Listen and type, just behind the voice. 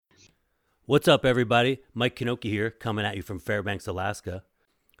What's up, everybody? Mike Kanoki here, coming at you from Fairbanks, Alaska.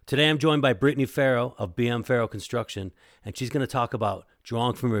 Today I'm joined by Brittany Farrow of BM Farrow Construction, and she's going to talk about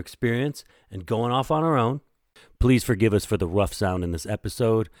drawing from her experience and going off on her own. Please forgive us for the rough sound in this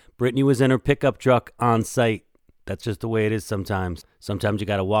episode. Brittany was in her pickup truck on site. That's just the way it is sometimes. Sometimes you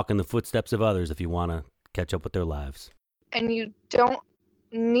got to walk in the footsteps of others if you want to catch up with their lives. And you don't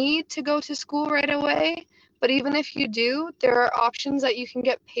need to go to school right away. But even if you do, there are options that you can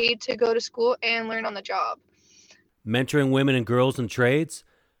get paid to go to school and learn on the job. Mentoring women and girls in trades,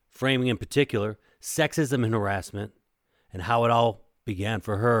 framing in particular, sexism and harassment, and how it all began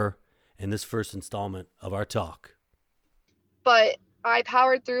for her in this first installment of our talk. But I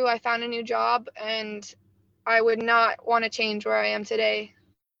powered through, I found a new job, and I would not want to change where I am today.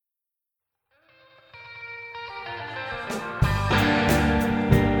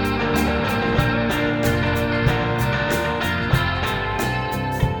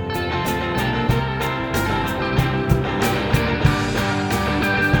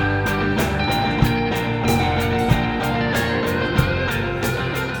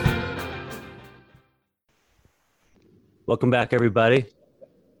 Welcome back, everybody.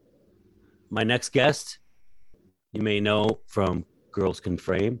 My next guest, you may know from Girls Can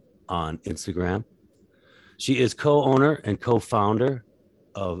Frame on Instagram. She is co-owner and co-founder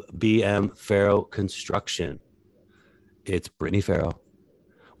of BM Farrow Construction. It's Brittany Farrow.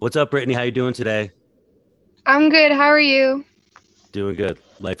 What's up, Brittany? How you doing today? I'm good. How are you? Doing good.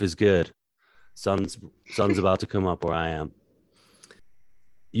 Life is good. Sun's about to come up where I am.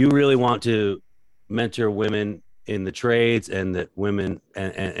 You really want to mentor women in the trades, and that women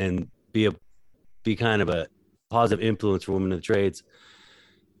and be kind of a positive influence for women in the trades.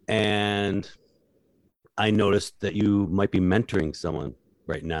 And I noticed that you might be mentoring someone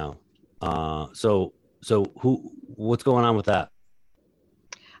right now. So what's going on with that?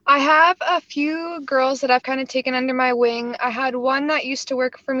 I have a few girls that I've kind of taken under my wing. I had one that used to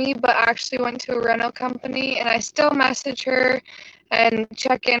work for me, but actually went to a rental company, and I still message her and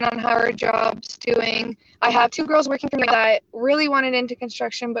check in on how her job's doing. I have two girls working for me that really wanted into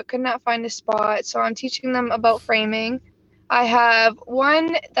construction but could not find a spot, so I'm teaching them about framing. I have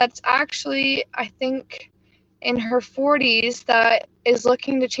one that's actually, I think, in her 40s that is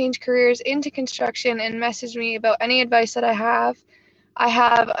looking to change careers into construction and message me about any advice that I have. I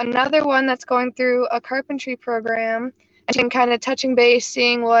have another one that's going through a carpentry program and kind of touching base,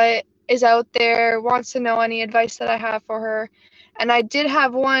 seeing what is out there, wants to know any advice that I have for her. And I did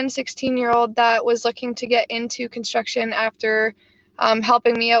have one 16-year-old that was looking to get into construction after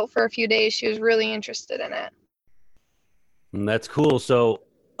helping me out for a few days. She was really interested in it. That's cool. So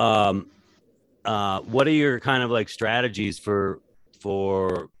what are your kind of like strategies for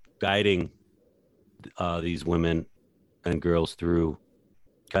guiding these women and girls through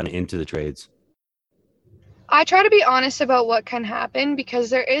kind of into the trades? I try to be honest about what can happen, because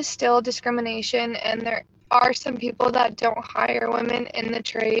there is still discrimination and there are some people that don't hire women in the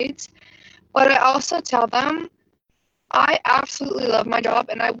trades. But I also tell them I absolutely love my job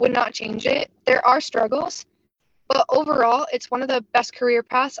and I would not change it. There are struggles, but overall it's one of the best career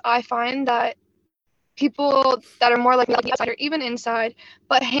paths. I find that people that are more like me, like the outside or even inside,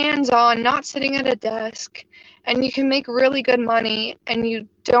 but hands-on, not sitting at a desk, and you can make really good money, and you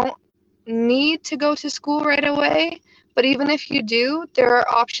don't need to go to school right away. But even if you do, there are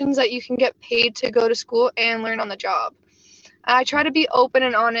options that you can get paid to go to school and learn on the job. I try to be open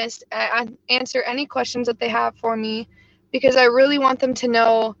and honest. I answer any questions that they have for me, because I really want them to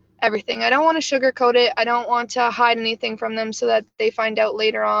know everything. I don't want to sugarcoat it. I don't want to hide anything from them so that they find out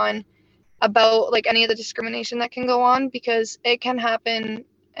later on about like any of the discrimination that can go on, because it can happen,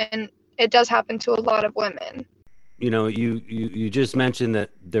 and it does happen to a lot of women. You know, you just mentioned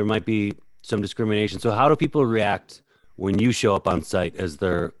that there might be some discrimination. So how do people react when you show up on site as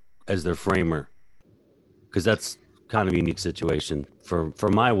their framer? Because that's kind of a unique situation for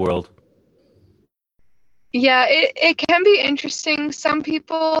my world. Yeah, it can be interesting. Some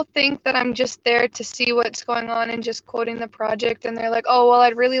people think that I'm just there to see what's going on and just quoting the project, and they're like, oh, well,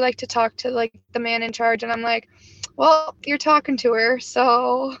 I'd really like to talk to like the man in charge. And I'm like, well, you're talking to her,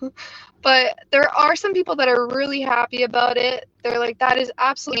 so. But there are some people that are really happy about it. They're like, that is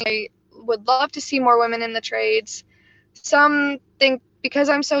absolutely great. Would love to see more women in the trades. Some think because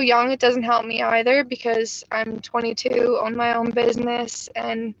I'm so young, it doesn't help me either, because I'm 22, own my own business,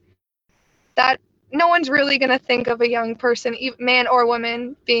 and that no one's really going to think of a young person, man or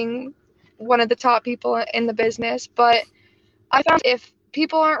woman, being one of the top people in the business. But I found if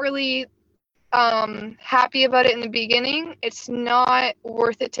people aren't really happy about it in the beginning, it's not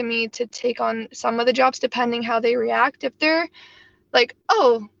worth it to me to take on some of the jobs, depending how they react. If they're like,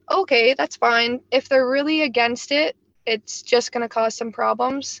 oh, okay, that's fine. If they're really against it, it's just going to cause some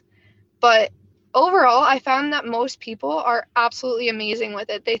problems. But overall, I found that most people are absolutely amazing with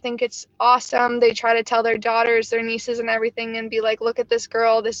it. They think it's awesome. They try to tell their daughters, their nieces, and everything and be like, look at this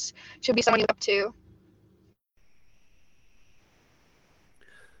girl. This should be someone you look up to.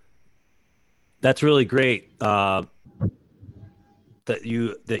 That's really great. That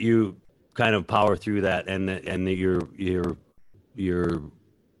you kind of power through that, and that you're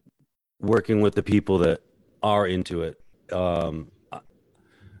working with the people that are into it. Um,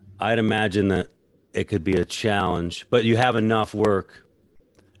 I'd imagine that it could be a challenge, but you have enough work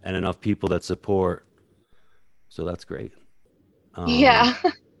and enough people that support, so that's great. Um, Yeah.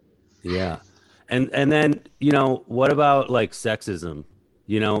 yeah, and then what about like sexism?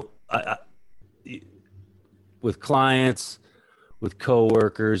 You know, with clients, with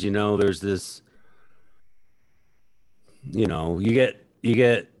coworkers, there's this. You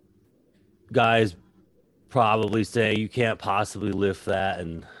get guys probably say you can't possibly lift that,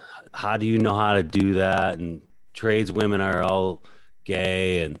 and how do you know how to do that? And tradeswomen are all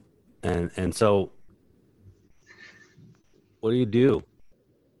gay, and so what do you do?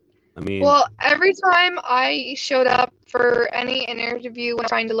 I mean, Well, every time I showed up for any interview when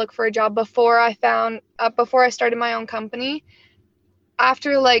trying to look for a job before I started my own company,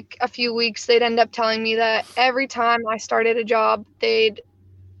 after like a few weeks, they'd end up telling me that every time I started a job,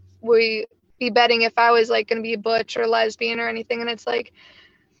 we be betting if I was like going to be a butch or lesbian or anything. And it's like,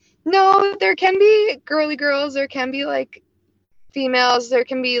 no, there can be girly girls, there can be like females, there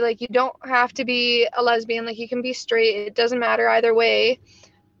can be like, you don't have to be a lesbian, like you can be straight. It doesn't matter either way.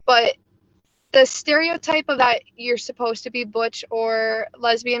 But the stereotype of that you're supposed to be butch or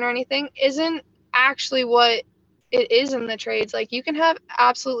lesbian or anything isn't actually what it is in the trades. Like you can have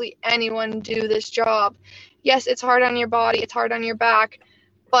absolutely anyone do this job. Yes, it's hard on your body, it's hard on your back,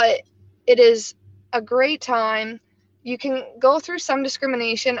 but it is a great time. You can go through some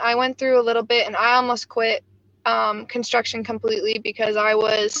discrimination. I went through a little bit and I almost quit construction completely because I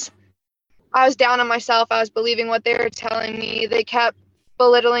was down on myself. I was believing what they were telling me. They kept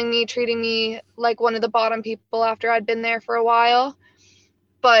belittling me, treating me like one of the bottom people after I'd been there for a while.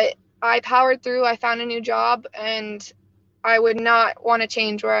 But I powered through. I found a new job, and I would not want to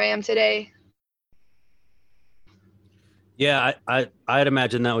change where I am today. yeah, I'd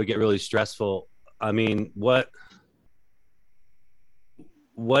imagine that would get really stressful. I mean, what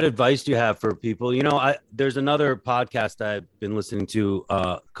advice do you have for people? There's another podcast I've been listening to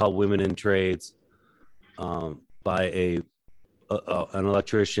called Women in Trades, by an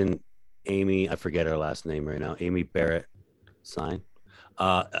electrician, Amy. I forget her last name right now. Amy Barrett Sign,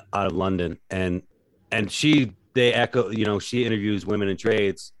 out of London, and they echo. She interviews women in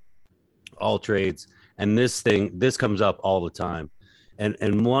trades, all trades, and this comes up all the time.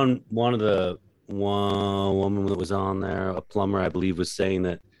 And one of the one woman that was on there, a plumber, I believe, was saying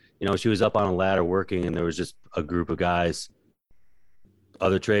that she was up on a ladder working, and there was just a group of guys,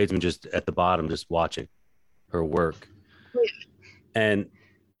 other tradesmen, just at the bottom, just watching her work. And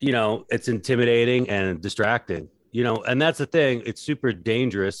it's intimidating and distracting, and that's the thing. It's super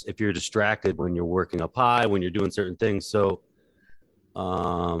dangerous if you're distracted when you're working up high, when you're doing certain things. So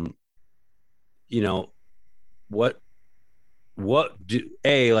um you know what what do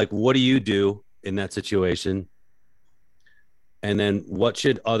you do in that situation, and then what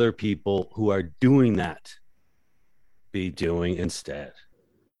should other people who are doing that be doing instead?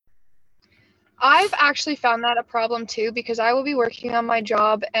 I've actually found that a problem too because I will be working on my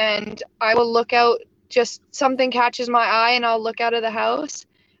job and I will look out, just something catches my eye and I'll look out of the house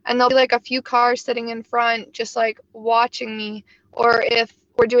and there'll be like a few cars sitting in front just like watching me. Or if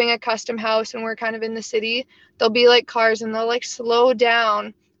we're doing a custom house and we're kind of in the city, there'll be like cars and they'll like slow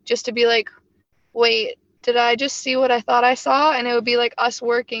down just to be like, wait, did I just see what I thought I saw? And it would be like us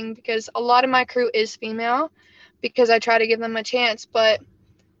working because a lot of my crew is female because I try to give them a chance. But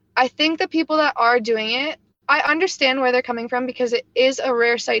I think the people that are doing it, I understand where they're coming from because it is a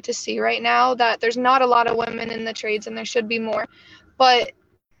rare sight to see right now that there's not a lot of women in the trades and there should be more. But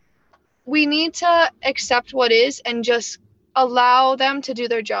we need to accept what is and just allow them to do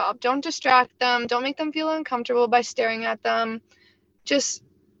their job. Don't distract them. Don't make them feel uncomfortable by staring at them. Just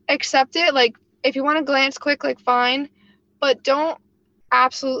accept it. Like, if you want to glance quick, like, fine. But don't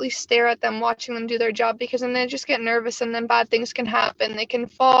absolutely stare at them watching them do their job because then they just get nervous and then bad things can happen. They can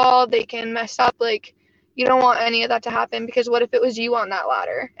fall, they can mess up. Like, you don't want any of that to happen because what if it was you on that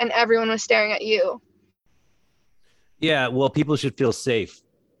ladder and everyone was staring at you? Yeah, well, people should feel safe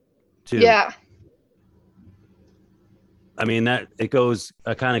too. Yeah. I mean, that it goes,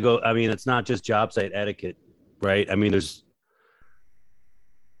 I kind of go, I mean, it's not just job site etiquette, right? I mean, there's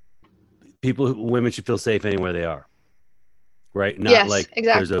women should feel safe anywhere they are, right? Yes,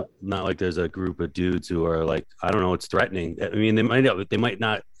 exactly. Not like there's a group of dudes who are like, I don't know, it's threatening. I mean, they might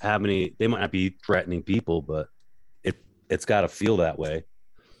not be threatening people, but it's got to feel that way.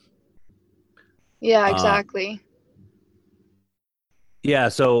 Yeah, Uh, exactly. yeah.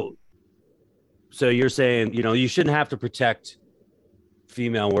 So you're saying, you shouldn't have to protect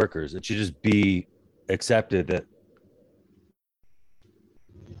female workers. It should just be accepted that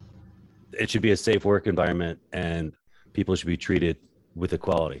it should be a safe work environment and people should be treated with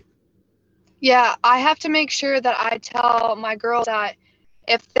equality. Yeah, I have to make sure that I tell my girls that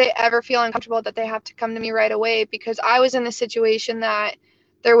if they ever feel uncomfortable, that they have to come to me right away, because I was in a situation that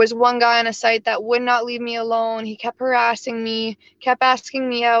there was one guy on a site that would not leave me alone. He kept harassing me, kept asking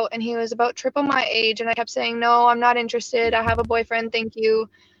me out, and he was about triple my age. And I kept saying, no, I'm not interested. I have a boyfriend. Thank you.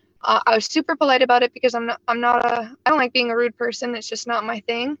 I was super polite about it because I don't like being a rude person. It's just not my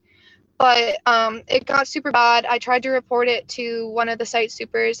thing. But it got super bad. I tried to report it to one of the site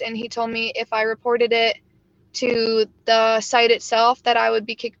supers, and he told me if I reported it to the site itself that I would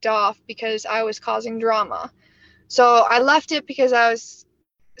be kicked off because I was causing drama. So I left it because I was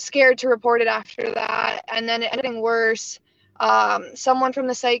scared to report it after that, and then it ended up getting worse. Someone from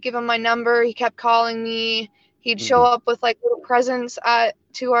the site gave him my number. He kept calling me. He'd show up with like little presents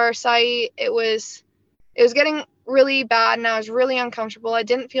to our site. It was getting really bad, and I was really uncomfortable. I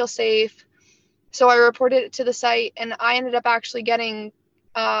didn't feel safe. So I reported it to the site, and I ended up actually getting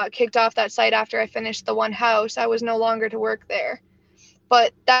kicked off that site after I finished the one house. I was no longer to work there.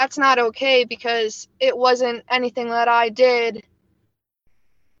 But that's not okay because it wasn't anything that I did,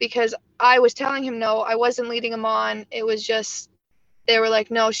 because I was telling him no, I wasn't leading him on. It was just, they were like,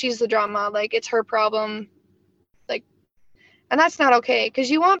 no, she's the drama. Like, it's her problem. Like, and that's not okay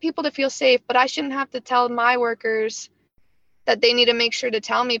because you want people to feel safe, but I shouldn't have to tell my workers that they need to make sure to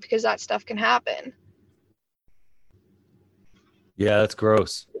tell me because that stuff can happen. Yeah, that's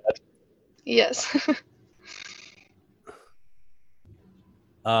gross. Yes.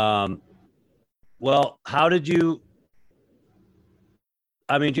 Well, how did you?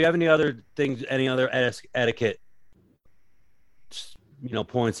 I mean, do you have any other things, any other etiquette,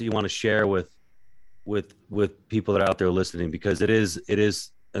 points that you want to share with people that are out there listening? Because it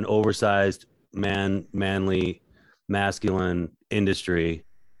is an oversized, manly, masculine industry,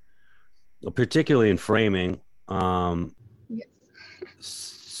 particularly in framing. Yes.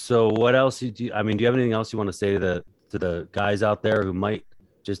 So what else do you, I mean, do you have anything else you want to say to the guys out there who might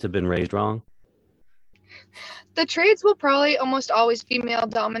just have been raised wrong? The trades will probably almost always be male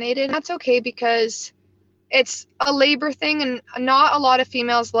dominated. That's okay because it's a labor thing, and not a lot of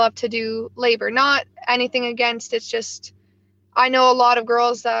females love to do labor. Not anything against, it's just I know a lot of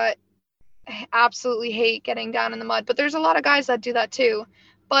girls that absolutely hate getting down in the mud, but there's a lot of guys that do that too.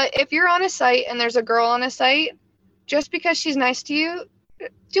 But if you're on a site and there's a girl on a site, just because she's nice to you,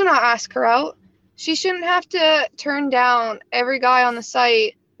 do not ask her out. She shouldn't have to turn down every guy on the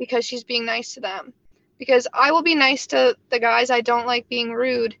site because she's being nice to them. Because I will be nice to the guys. I don't like being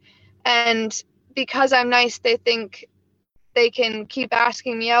rude. And because I'm nice, they think they can keep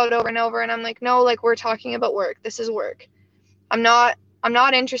asking me out over and over. And I'm like, no, like, we're talking about work. This is work. I'm not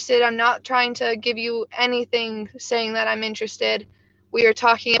interested. I'm not trying to give you anything saying that I'm interested. We are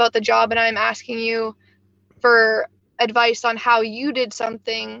talking about the job, and I'm asking you for advice on how you did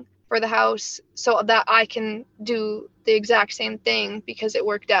something for the house so that I can do the exact same thing because it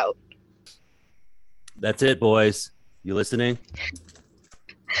worked out. That's it, boys. You listening?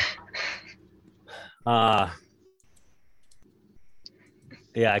 Yeah,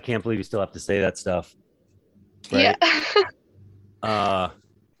 I can't believe you still have to say that stuff. Right? Yeah.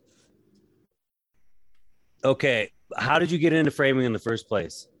 Okay. How did you get into framing in the first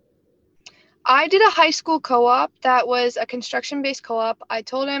place? I did a high school co-op that was a construction-based co-op. I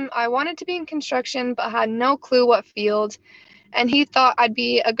told him I wanted to be in construction but had no clue what field, and he thought I'd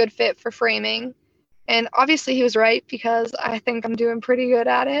be a good fit for framing. And obviously he was right because I think I'm doing pretty good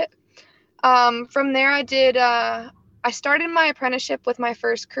at it. From there I started my apprenticeship with my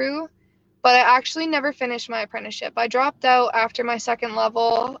first crew, but I actually never finished my apprenticeship. I dropped out after my second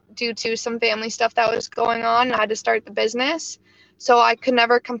level due to some family stuff that was going on. I had to start the business, so I could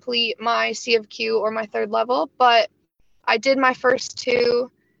never complete my C of Q or my third level, but I did my first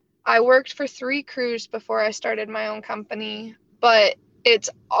two. I worked for 3 crews before I started my own company, but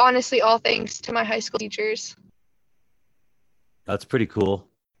it's honestly all thanks to my high school teachers. That's pretty cool.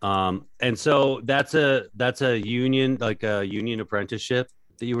 And so that's a union, like a union apprenticeship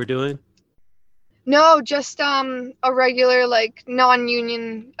that you were doing? No, just a regular like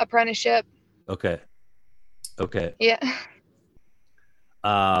non-union apprenticeship. Okay. Okay. Yeah.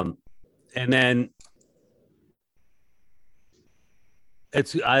 Um, And then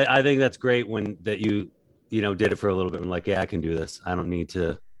I think that's great when that you know, did it for a little bit. I'm like, yeah, I can do this. I don't need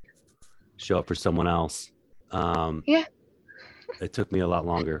to show up for someone else. Yeah, It took me a lot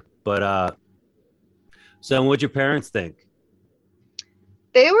longer, but so what'd your parents think?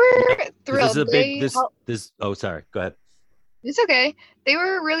 they were Because this is thrilled. a big this. Oh, sorry. Go ahead. It's okay. They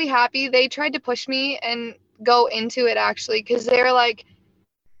were really happy. They tried to push me and go into it actually because they were like,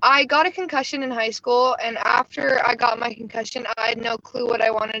 I got a concussion in high school, and after I got my concussion, I had no clue what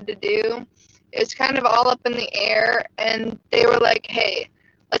I wanted to do. It was kind of all up in the air, and they were like, hey,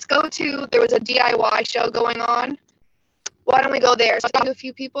 let's go to, there was a DIY show going on. Why don't we go there? So I talked to a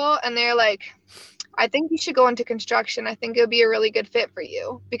few people, and they're like, I think you should go into construction. I think it would be a really good fit for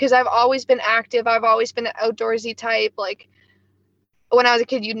you because I've always been active. I've always been an outdoorsy type. Like when I was a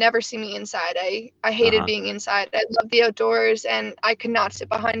kid, you'd never see me inside. I hated Uh-huh. being inside. I loved the outdoors, and I could not sit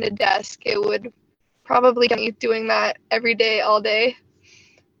behind a desk. It would probably get me doing that every day, all day.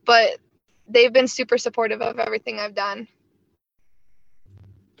 But they've been super supportive of everything I've done.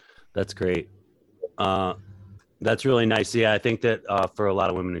 That's great. Uh, that's really nice. Yeah, I think that for a lot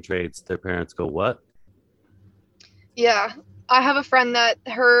of women in trades, their parents go, "What?" Yeah. I have a friend that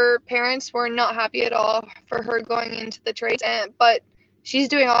her parents were not happy at all for her going into the trades, but she's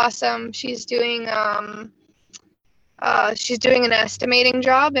doing awesome. She's doing an estimating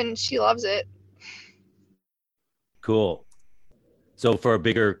job and she loves it. Cool. So for a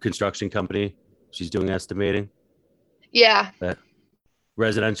bigger construction company, she's doing estimating. Yeah, That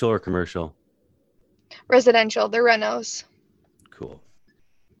residential or commercial? residential, the renos. Cool.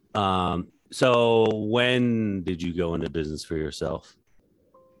 So when did you go into business for yourself?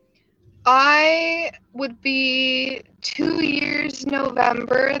 I would be 2 years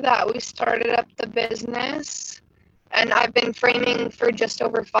November that we started up the business, and I've been framing for just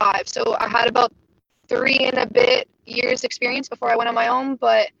over 5. So I had about 3 and a bit years experience before I went on my own,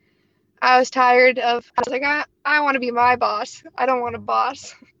 but I was tired of, I was like, I want to be my boss. I don't want a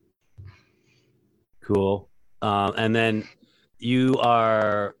boss. Cool. And then you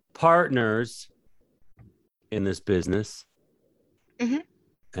are partners in this business. Hmm.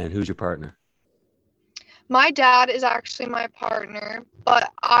 And who's your partner? My dad is actually my partner,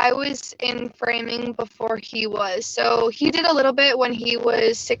 but I was in framing before he was. So he did a little bit when he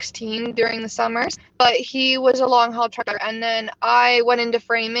was 16 during the summers, but he was a long haul trucker. And then I went into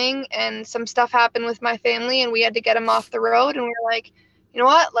framing and some stuff happened with my family and we had to get him off the road. And we were like, you know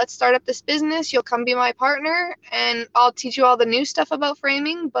what? Let's start up this business. You'll come be my partner and I'll teach you all the new stuff about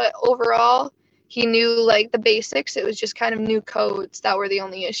framing. But overall, he knew like the basics. It was just kind of new codes that were the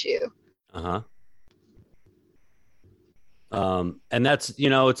only issue. Uh-huh. And that's, you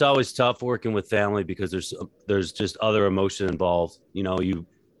know, it's always tough working with family because there's just other emotion involved. You know, you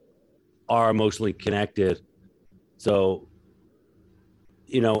are emotionally connected. So,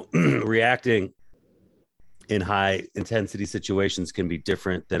 you know, reacting in high intensity situations can be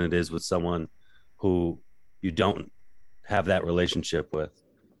different than it is with someone who you don't have that relationship with.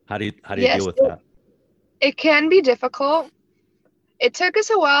 How do you deal Yes, with that? it can be difficult. It took us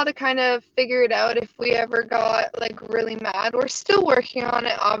a while to kind of figure it out if we ever got like really mad. We're still working on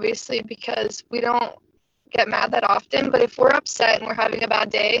it, obviously, because we don't get mad that often. But if we're upset and we're having a bad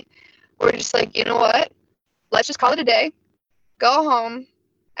day, we're just like, you know what? Let's just call it a day, go home,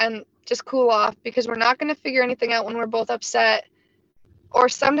 and just cool off because we're not going to figure anything out when we're both upset. Or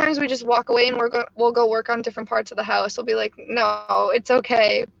sometimes we just walk away and we'll go work on different parts of the house. We'll be like, no, it's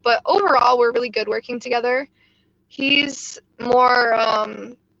okay. But overall, we're really good working together. He's more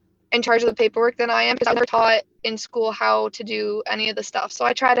in charge of the paperwork than I am because I was never taught in school how to do any of the stuff. So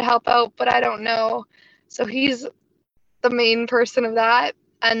I try to help out, but I don't know. So he's the main person of that.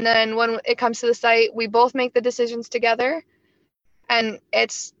 And then when it comes to the site, we both make the decisions together. And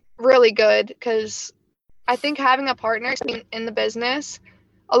it's really good because I think having a partner in the business,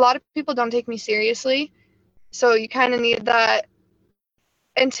 a lot of people don't take me seriously. So you kind of need that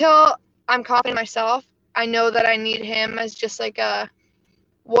until I'm confident in myself. I know that I need him as just like a,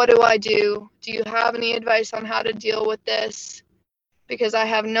 what do I do? Do you have any advice on how to deal with this? Because I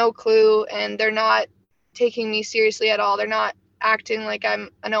have no clue and they're not taking me seriously at all. They're not acting like I'm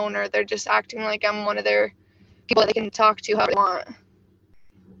an owner. They're just acting like I'm one of their people they can talk to how they want.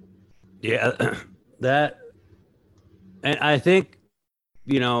 Yeah, that, and I think,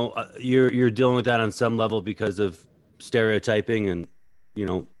 you know, you're dealing with that on some level because of stereotyping and, you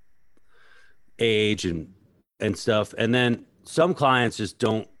know, age and stuff. And then some clients just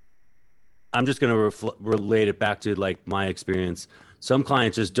don't. I'm just going to relate it back to like my experience. Some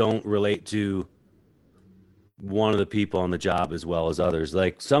clients just don't relate to one of the people on the job as well as others.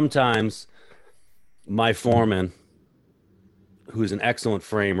 Like sometimes my foreman, who's an excellent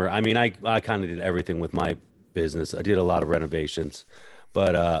framer. I mean, I kind of did everything with my business. I did a lot of renovations,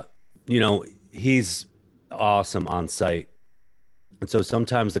 but he's awesome on site. And so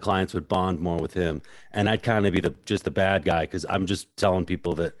sometimes the clients would bond more with him, and I'd kind of be just the bad guy because I'm just telling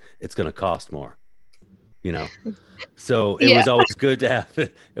people that it's going to cost more, you know. So it was always good to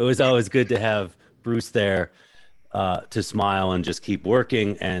have Bruce there to smile and just keep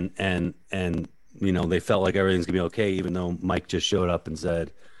working, and they felt like everything's gonna be okay, even though Mike just showed up and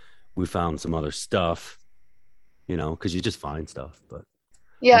said we found some other stuff, because you just find stuff. But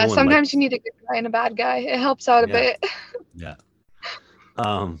sometimes you need a good guy and a bad guy. It helps out a bit. Yeah.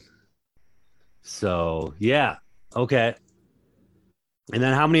 So yeah, okay. And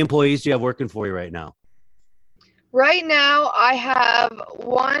then how many employees do you have working for you right now? Right now, I have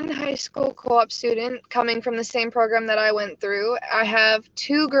one high school co-op student coming from the same program that I went through. I have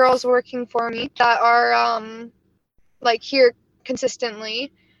 2 girls working for me that are here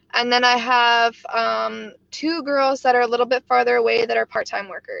consistently. And then I have 2 girls that are a little bit farther away that are part-time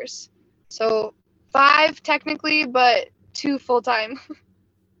workers. So 5 technically, but 2 full-time.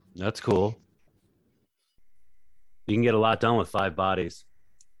 That's cool. You can get a lot done with 5 bodies.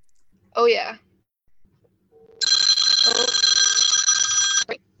 Oh, yeah.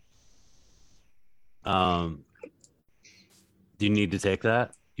 Do you need to take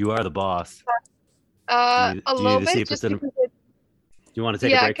that? You are the boss. A little bit. Do you want to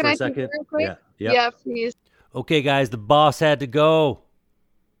take a break for a second? Real quick? Yeah. Yep. Yeah, please. Okay, guys, the boss had to go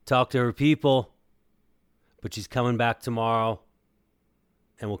talk to her people, but she's coming back tomorrow,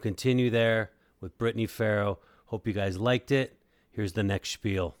 and we'll continue there with Brittany Farrow. Hope you guys liked it. Here's the next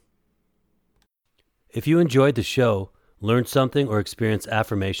spiel. If you enjoyed the show, learned something, or experienced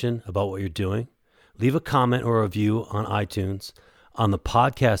affirmation about what you're doing, leave a comment or a review on iTunes, on the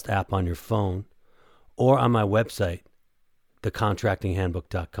podcast app on your phone, or on my website,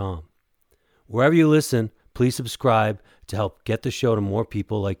 thecontractinghandbook.com. Wherever you listen, please subscribe to help get the show to more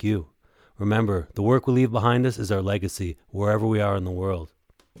people like you. Remember, the work we leave behind us is our legacy, wherever we are in the world.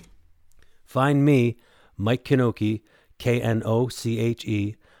 Find me, Mike Knoche,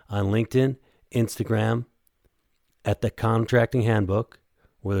 Knoche, on LinkedIn, Instagram, at The Contracting Handbook,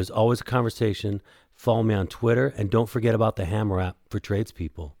 where there's always a conversation. Follow me on Twitter, and don't forget about the Hammer app for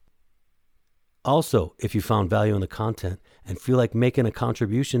tradespeople. Also, if you found value in the content and feel like making a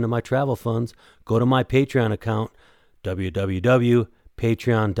contribution to my travel funds, go to my Patreon account,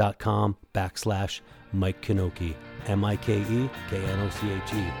 www.patreon.com/Mike Knoche,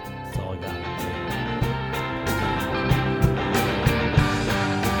 Mikeknoche. That's all I got.